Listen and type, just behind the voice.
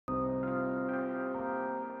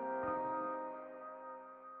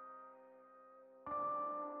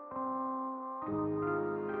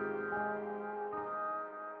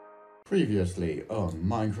Previously on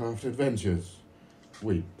Minecraft Adventures,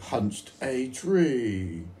 we punched a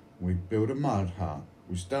tree, we built a mud hut,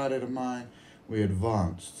 we started a mine, we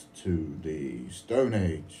advanced to the Stone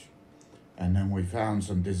Age, and then we found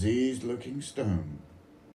some diseased looking stone.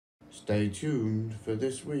 Stay tuned for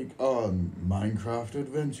this week on Minecraft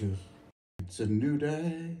Adventures. It's a new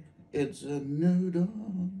day, it's a new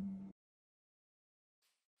dawn.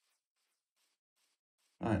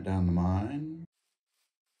 Right down the mine.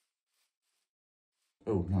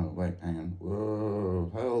 Oh no, wait, hang on.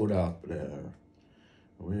 Whoa, hold up there.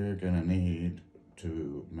 We're gonna need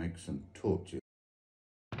to make some torches.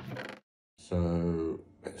 So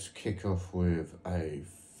let's kick off with a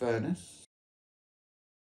furnace.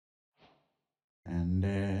 And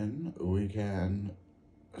then we can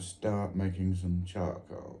start making some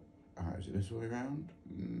charcoal. Is it this way around?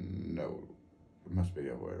 No, it must be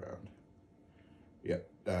the other way around. Yep,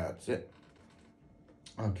 that's it.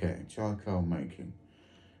 Okay, charcoal making.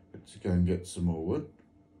 Let's go and get some more wood.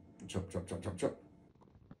 Chop, chop, chop, chop, chop.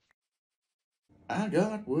 I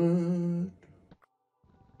got wood.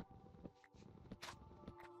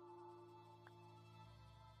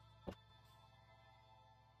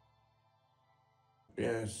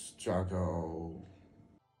 Yes, charcoal.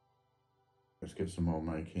 Let's get some more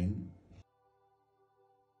making.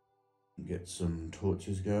 Get some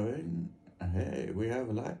torches going. Hey, we have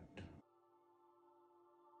a light.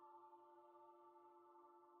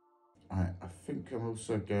 I think I'm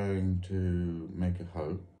also going to make a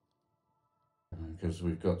hoe. Because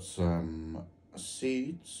we've got some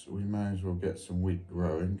seeds. We may as well get some wheat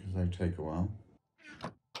growing because they take a while.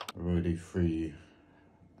 Already three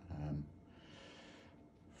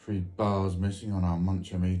bars missing on our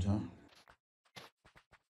muncher meter.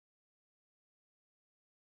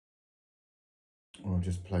 We'll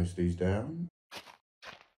just place these down.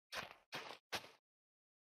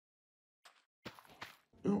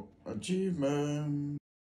 Oh, achievement!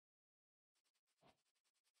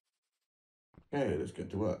 Okay, let's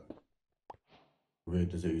get to work. Rare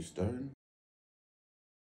disease stone.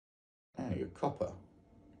 Hey, copper.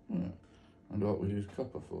 I wonder what we use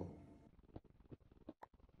copper for.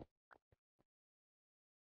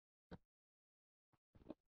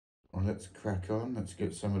 Well, let's crack on. Let's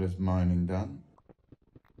get some of this mining done.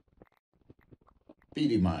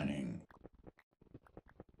 Speedy mining.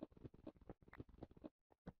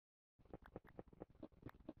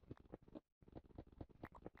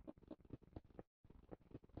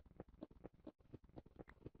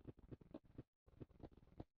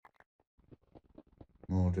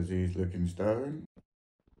 More diseased looking stone.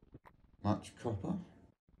 Much copper.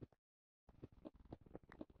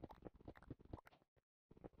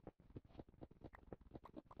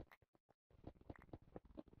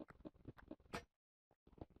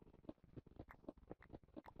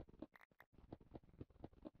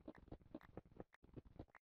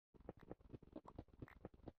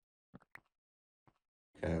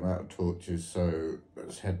 Okay, I'm out of torches, so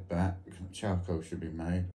let's head back. Charcoal should be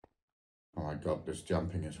made. Oh my god, this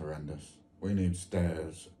jumping is horrendous. We need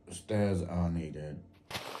stairs. Stairs are needed.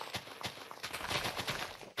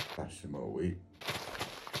 Dash some more wheat.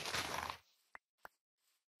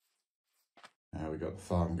 Now we got the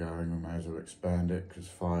farm going, we may as well expand it because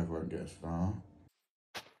 5 won't get us far.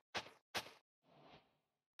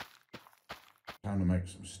 Time to make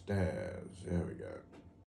some stairs. There we go.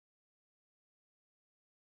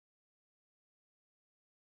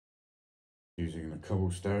 Using the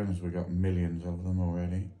cobblestone as we got millions of them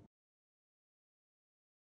already.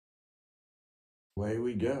 Away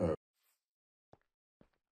we go.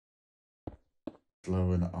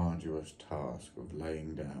 Slow and arduous task of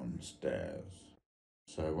laying down stairs.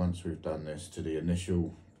 So once we've done this to the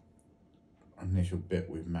initial bit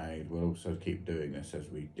we've made, we'll also keep doing this as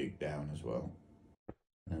we dig down as well.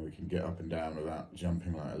 And then we can get up and down without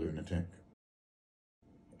jumping like a lunatic.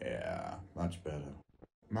 Yeah, much better.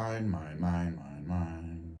 Mine, mine, mine, mine,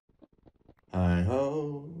 mine. Hi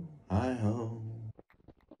ho, hi ho.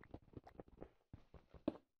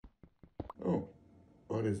 Oh,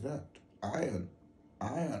 what is that? Iron.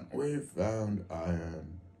 Iron. We've found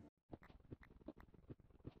iron.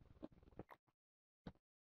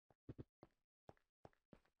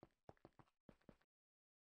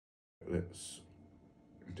 Let's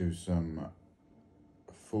do some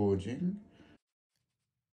forging.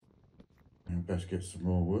 And best get some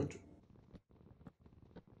more wood.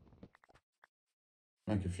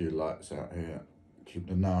 Make a few lights out here. Keep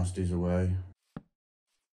the nasties away.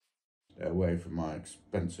 Stay away from my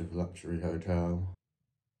expensive luxury hotel.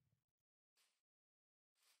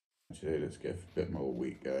 Actually, let's get a bit more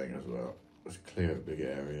wheat going as well. Let's clear a big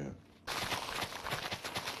area.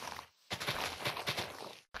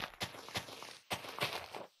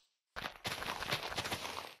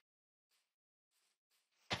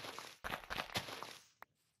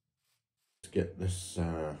 get this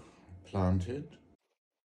planted.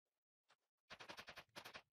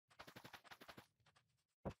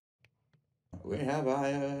 We have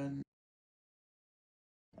iron.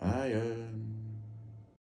 Iron.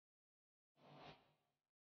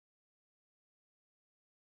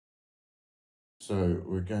 So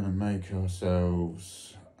we're going to make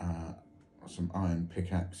ourselves some iron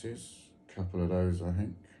pickaxes. A couple of those, I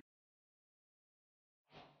think.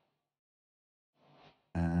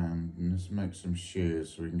 And let's make some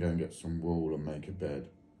shears so we can go and get some wool and make a bed.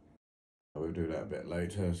 We'll do that a bit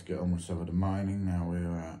later. Let's get on with some of the mining now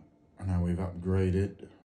we've upgraded.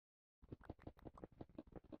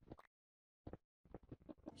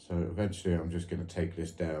 So eventually I'm just going to take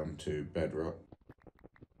this down to bedrock,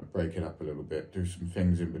 break it up a little bit, do some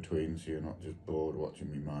things in between so you're not just bored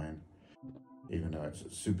watching me mine, even though it's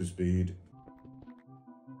at super speed.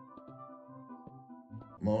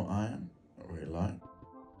 More iron, we like.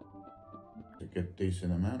 A good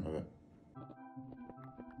decent amount of it.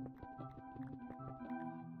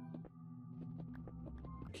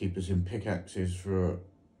 Keep us in pickaxes for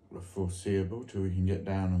the foreseeable till we can get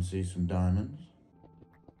down and see some diamonds.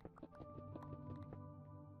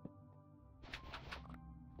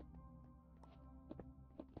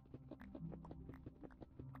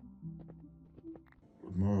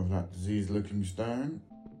 More of that disease looking stone.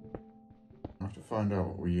 I have to find out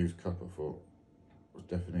what we use copper for. It was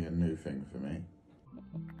definitely a new thing for me,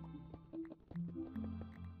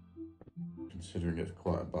 considering it's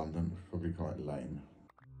quite abundant. It's probably quite lame,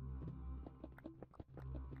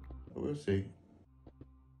 but we'll see.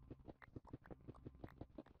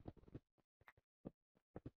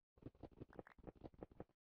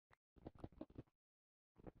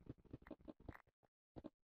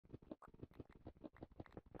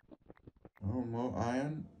 Oh, more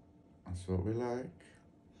iron. That's what we like.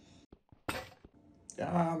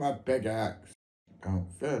 Ah, my big axe. Oh,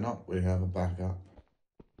 fear not, we have a backup.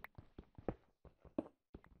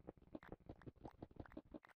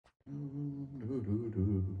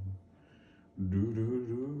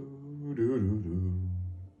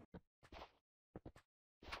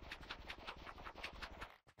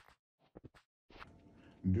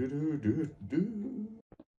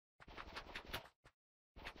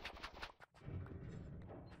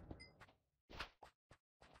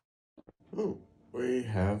 Oh, we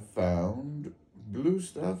have found blue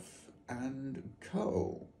stuff and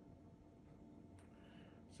coal.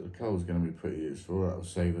 So the coal's going to be pretty useful. That'll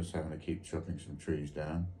save us having to keep chopping some trees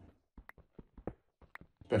down.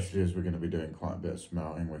 Especially as we're going to be doing quite a bit of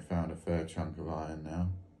smelting. We found a fair chunk of iron now.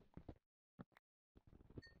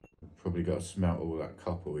 Probably got to smelt all that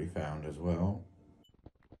copper we found as well.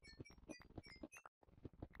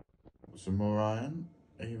 Some more iron,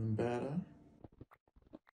 even better.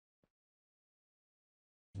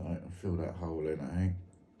 So I can fill that hole in, I think.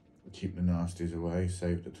 Keep the nasties away,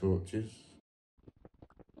 save the torches.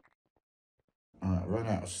 Alright, run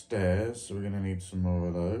out of stairs, so we're going to need some more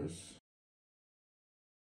of those.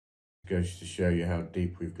 Goes to show you how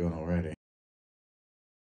deep we've gone already.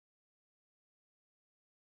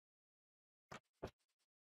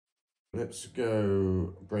 Let's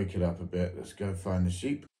go break it up a bit. Let's go find the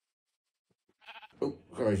sheep. Oh,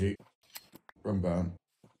 sorry, sheep. Wrong barn.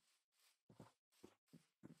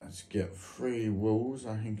 Let's get 3 walls,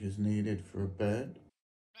 I think is needed for a bed.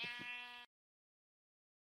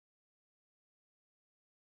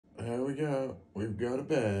 There we go. We've got a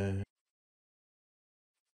bed.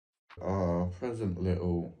 Our present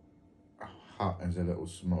little hut is a little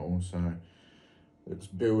small, so let's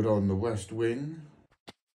build on the west wing.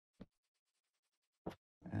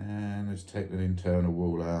 And let's take the internal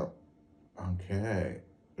wall out. Okay,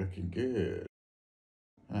 looking good.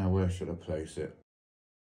 Now, where should I place it?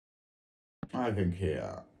 I think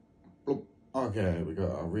here. Bloop. Okay, we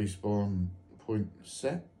got our respawn point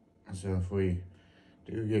set. So if we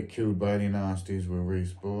do get killed by any nasties, we'll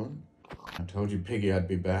respawn. I told you Piggy I'd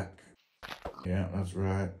be back. Yeah, that's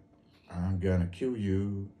right. I'm gonna kill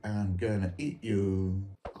you. I'm gonna eat you.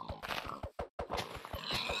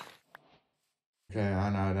 Okay, I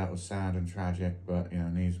know that was sad and tragic, but you know,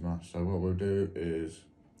 needs must. So what we'll do is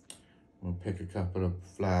we'll pick a couple of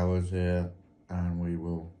flowers here and we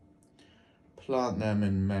will plant them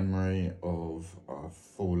in memory of our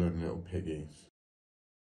fallen little piggies.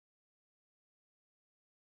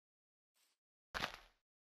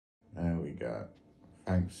 There we go.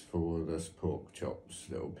 Thanks for the pork chops,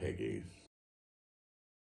 little piggies.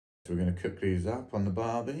 So we're going to cook these up on the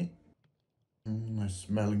barbie. They're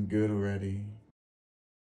smelling good already.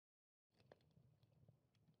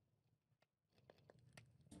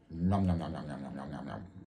 Nom nom nom nom nom nom nom nom nom.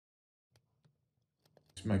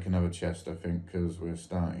 Let's make another chest, I think, because we're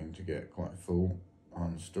starting to get quite full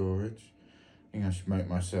on storage. I think I should make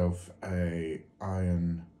myself a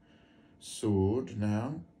iron sword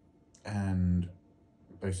now, and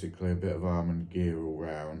basically a bit of armoured gear all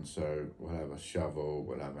round. So we'll have a shovel,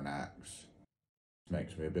 we'll have an axe.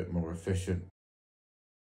 Makes me a bit more efficient.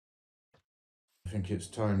 I think it's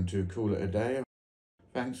time to call it a day.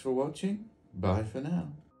 Thanks for watching. Bye for now.